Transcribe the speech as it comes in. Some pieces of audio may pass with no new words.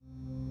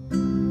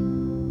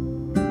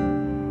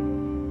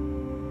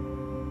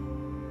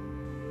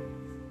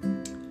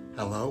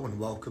Hello and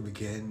welcome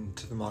again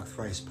to the Mike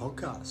Fraser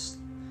podcast.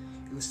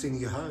 You're listening to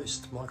your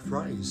host, Mike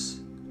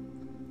Fraser.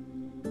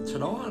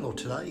 Tonight or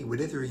today,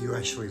 whenever you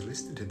actually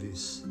listen to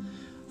this,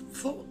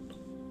 felt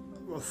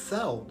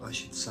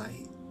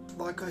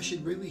like I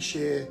should really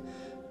share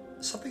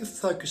something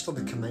focused on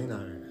the Camino,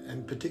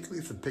 and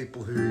particularly for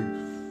people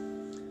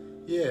who,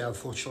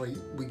 unfortunately,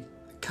 we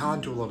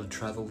can't do a lot of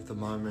travel at the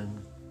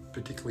moment,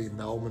 particularly in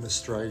Melbourne,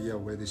 Australia,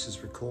 where this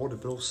is recorded,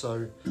 but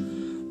also,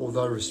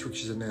 although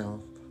restrictions are now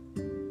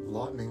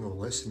lightening or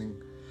lessening,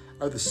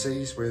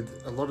 overseas, where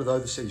a lot of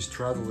overseas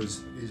travel is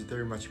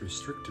very much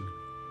restricted.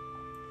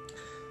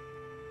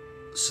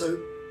 So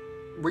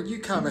when you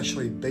can't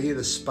actually be in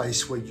a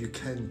space where you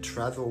can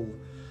travel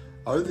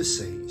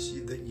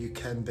overseas, that you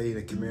can be in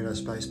a Camino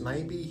space,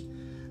 maybe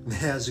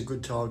now's a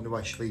good time to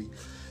actually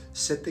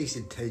set these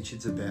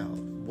intentions about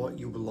what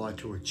you would like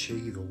to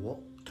achieve or what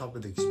type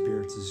of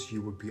experiences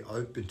you would be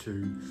open to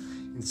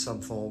in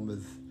some form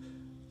of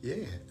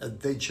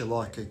adventure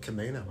like a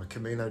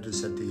Camino de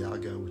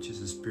Santiago, which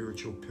is a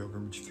spiritual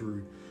pilgrimage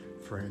through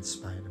France,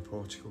 Spain and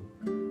Portugal.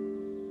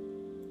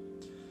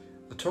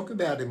 I talk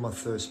about in my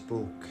first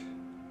book,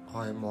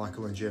 I Am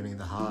Michael and Journey of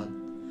the Heart,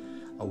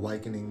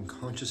 Awakening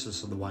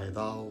Consciousness on the Way of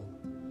All,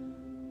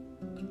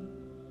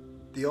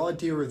 the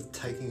idea of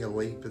taking a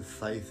leap of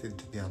faith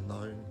into the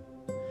unknown,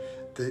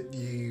 that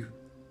you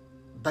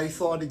may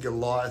find in your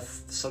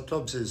life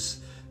sometimes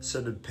there's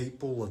certain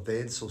people,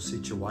 events or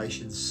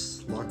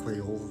situations, likely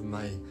all of them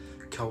may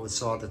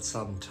coincide at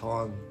some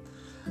time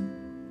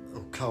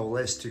or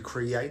coalesce to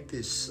create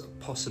this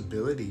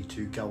possibility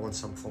to go on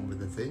some form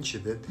of adventure,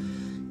 that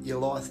your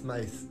life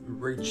may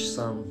reach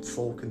some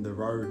fork in the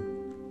road,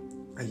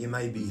 and you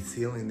may be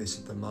feeling this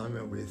at the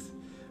moment with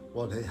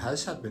what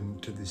has happened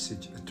to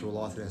a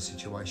life in our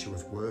situation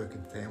with work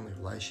and family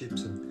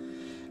relationships,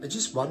 and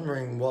just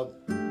wondering what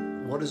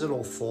is it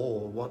all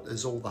for? What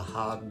is all the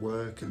hard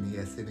work and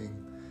the effort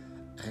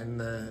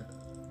and the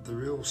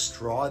real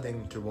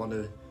striving to want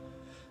to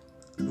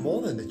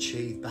more than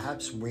achieve,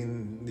 perhaps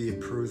win the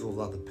approval of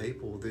other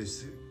people?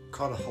 There's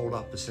kind of hold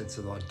up a sense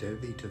of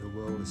identity to the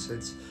world, a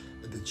sense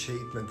of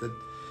achievement that,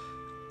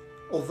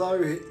 although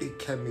it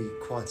can be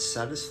quite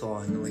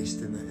satisfying, at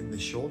least in the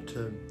short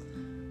term,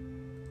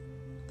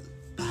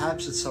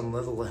 perhaps at some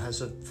level it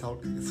hasn't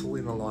felt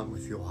fully in alignment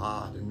with your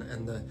heart,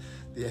 and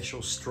the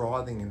actual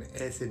striving and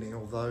effort,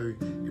 although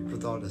it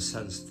provided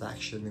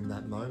satisfaction in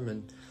that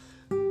moment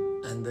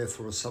and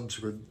therefore a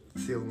subsequent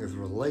feeling of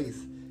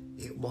relief,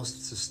 it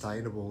wasn't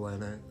sustainable,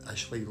 and it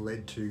actually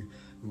led to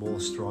more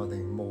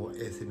striving, more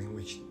effort,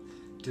 which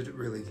didn't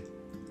really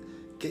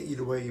get you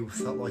to where you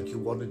felt like you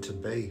wanted to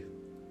be.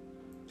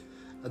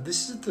 And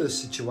this is the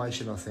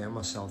situation I found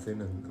myself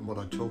in, and what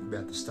I talk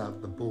about at the start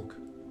of the book,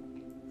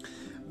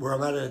 where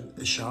I'm at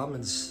a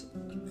shaman's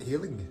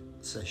healing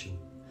session,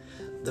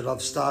 that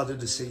I've started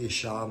to see a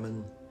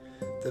shaman,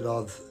 that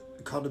I've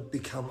kind of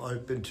become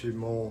open to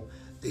more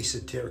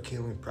esoteric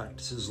healing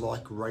practices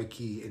like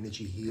Reiki,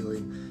 energy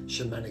healing,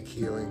 shamanic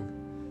healing,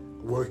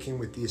 working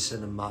with the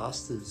Ascended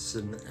Masters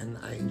and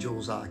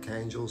angels,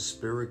 archangels,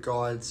 spirit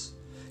guides,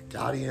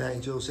 guardian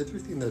angels,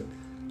 everything that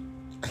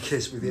I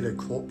guess within a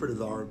corporate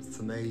environment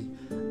for me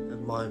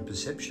and my own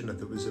perception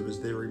of it was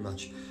very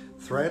much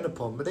frowned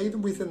upon. But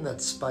even within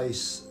that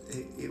space,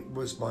 it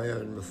was my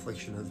own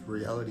reflection of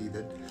reality,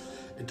 that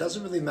it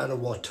doesn't really matter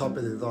what type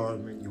of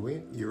environment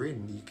you're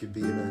in. You could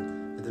be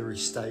in a very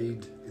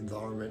staid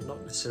environment, not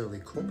necessarily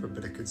corporate,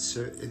 but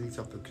any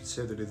type of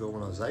conservative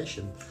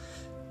organisation.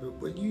 But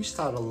when you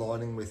start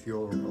aligning with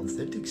your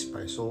authentic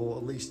space, or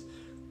at least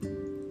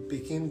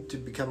begin to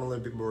become a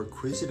little bit more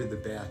inquisitive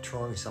about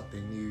trying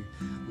something new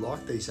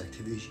like these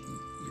activities,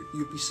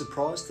 you'll be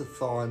surprised to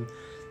find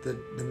that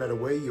no matter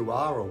where you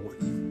are or what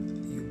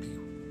you'll be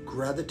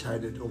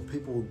gravitated, or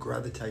people will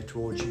gravitate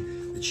towards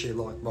you that share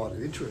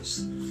like-minded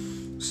interests.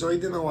 So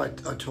even though I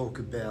talk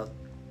about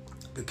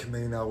the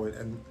Camino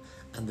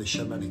and the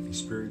shamanic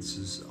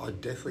experiences, I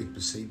definitely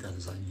perceive that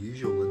as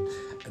unusual,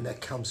 and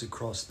that comes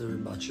across very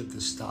much at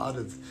the start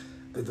of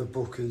the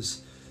book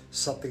as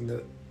something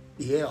that,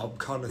 I'm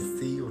kind of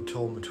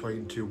torn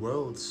between two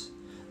worlds.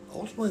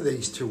 Ultimately,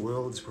 these two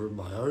worlds were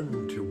my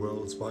own two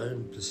worlds, my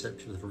own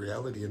perception of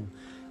reality, and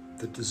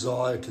the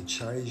desire to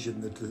change,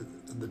 and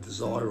the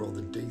desire or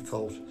the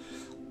default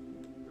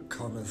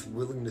kind of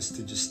willingness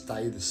to just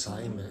stay the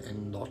same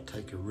and not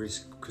take a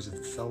risk because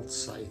it felt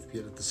safe,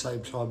 yet at the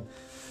same time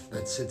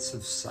that sense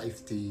of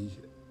safety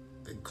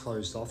and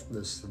closed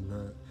offness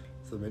and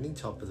from any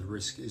type of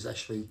risk is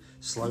actually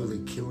slowly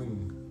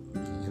killing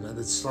me,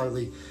 that's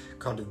slowly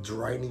kind of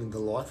draining the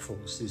life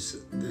force,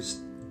 this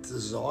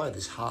desire,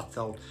 this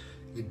heartfelt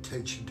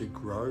intention to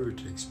grow,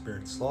 to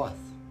experience life.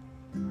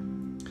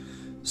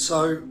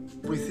 So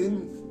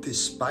within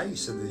this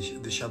space of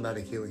the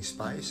shamanic healing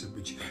space,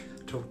 which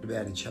I talked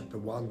about in chapter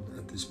 1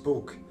 of this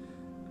book,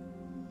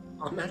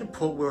 I'm at a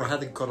point where I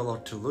haven't got a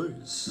lot to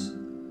lose,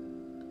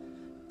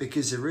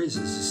 because there is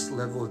this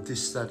level of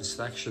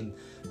dissatisfaction,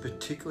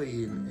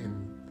 particularly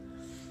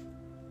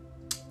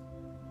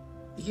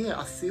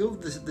I feel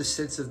the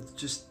sense of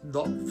just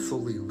not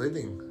fully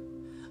living.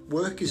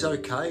 work is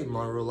okay,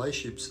 my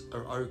relationships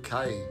are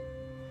okay,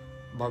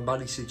 my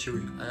money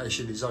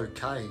situation is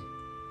okay,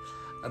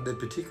 and they're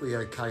particularly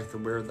okay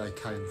from where they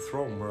came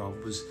from, where I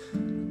was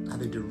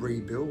having to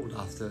rebuild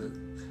after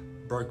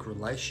broken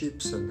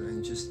relationships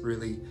and just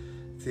really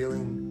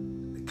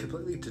feeling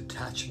completely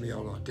detached from my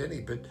own identity.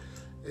 But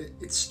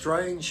it's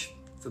strange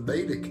for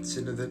me to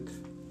consider that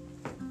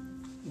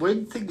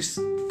when things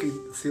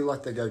can feel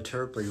like they go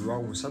terribly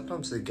wrong,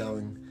 sometimes they're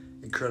going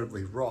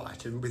incredibly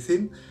right. And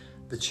within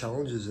the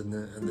challenges and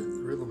the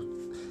real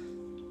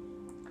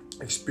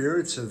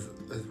experience of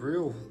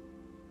real,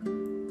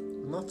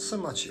 not so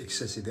much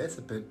excessive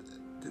effort, but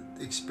the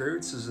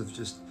experiences of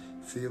just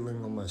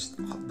feeling almost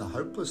the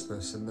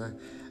hopelessness and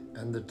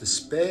the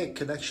despair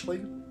can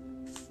actually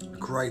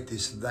create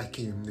this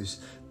vacuum.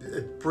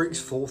 It brings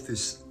forth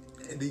this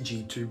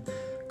energy to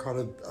kind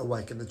of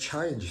awaken the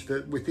change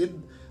that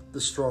within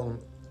the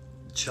strong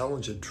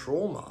challenge and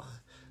trauma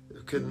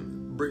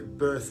can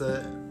birth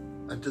a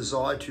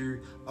desire to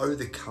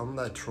overcome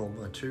that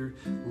trauma, to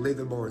live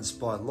a more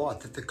inspired life,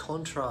 that the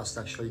contrast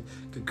actually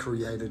could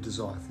create a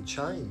desire for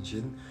change.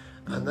 And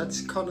that's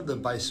kind of the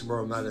basis where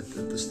I'm at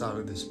the start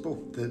of this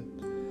book, that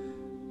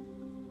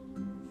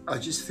I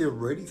just feel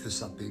ready for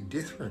something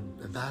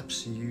different. And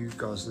perhaps you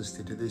guys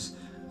listening to this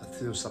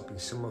feel something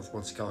similar with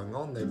what's going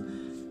on, that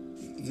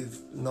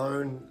you've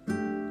known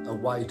a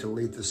way to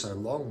live for so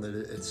long that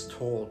it's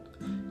taught,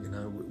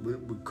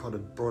 we're kind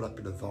of brought up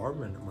in an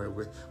environment where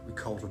we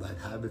cultivate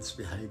habits,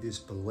 behaviours,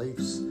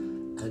 beliefs,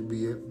 and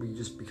we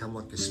just become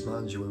like a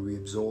sponge where we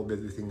absorb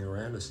everything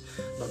around us,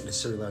 not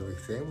necessarily only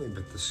family,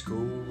 but the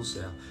schools,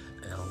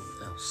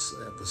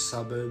 the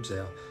suburbs,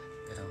 our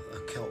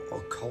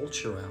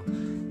culture,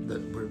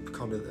 that we're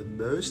kind of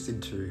immersed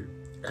into,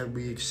 and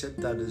we accept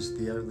that as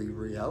the only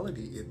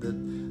reality,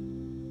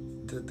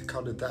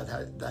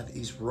 that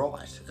is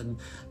right, and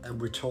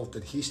we're taught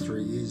that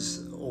history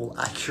is all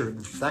accurate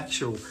and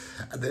factual,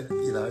 and that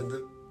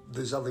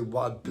there's only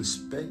one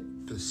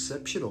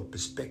perception or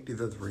perspective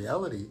of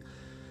reality.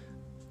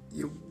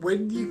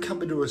 When you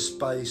come into a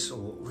space,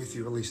 or if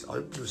you at least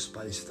open to a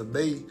space, for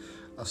me,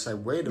 I say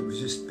when, it was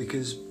just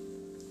because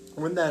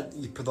when that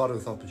you provided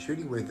with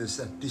opportunity where there's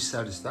that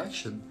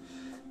dissatisfaction,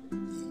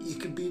 you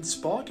can be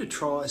inspired to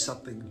try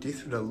something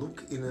different, or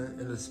look in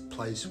a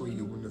place where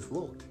you wouldn't have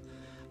looked.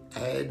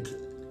 And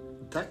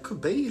that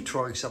could be you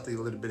trying something a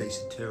little bit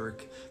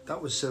esoteric.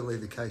 That was certainly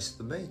the case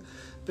for me.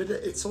 But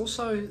it's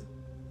also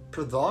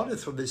provided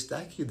from this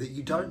vacuum that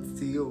you don't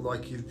feel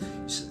like you're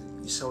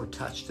so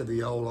attached to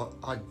the old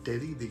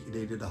identity that you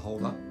needed to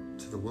hold up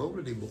to the world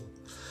anymore.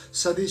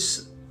 So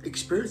this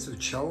experience of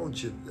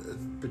challenge,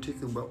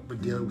 particularly what we're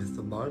dealing with at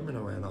the moment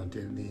around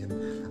identity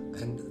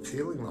and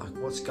feeling like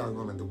what's going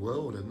on in the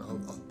world, and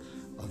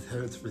I've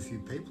heard from a few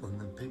people, and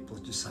then people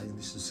are just saying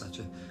this is such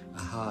a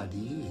hard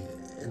year,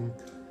 and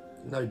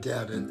no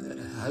doubt it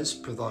has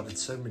provided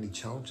so many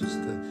challenges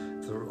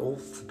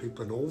for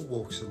people in all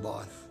walks of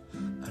life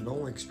and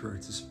all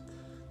experiences.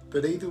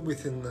 But even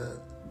within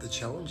the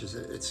challenges,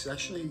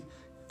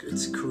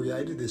 it's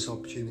created this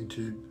opportunity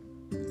to,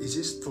 is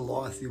this the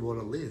life you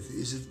want to live?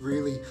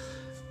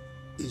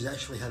 Is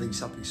actually having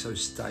something so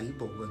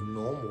stable and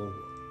normal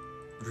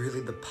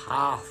really the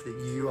path that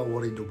you are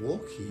wanting to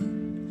walk here?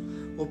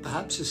 Or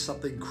perhaps there's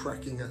something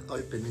cracking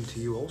open into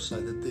you also,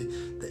 that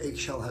the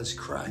eggshell has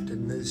cracked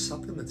and there's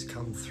something that's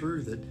come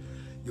through that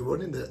you're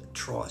wanting to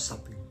try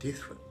something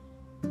different.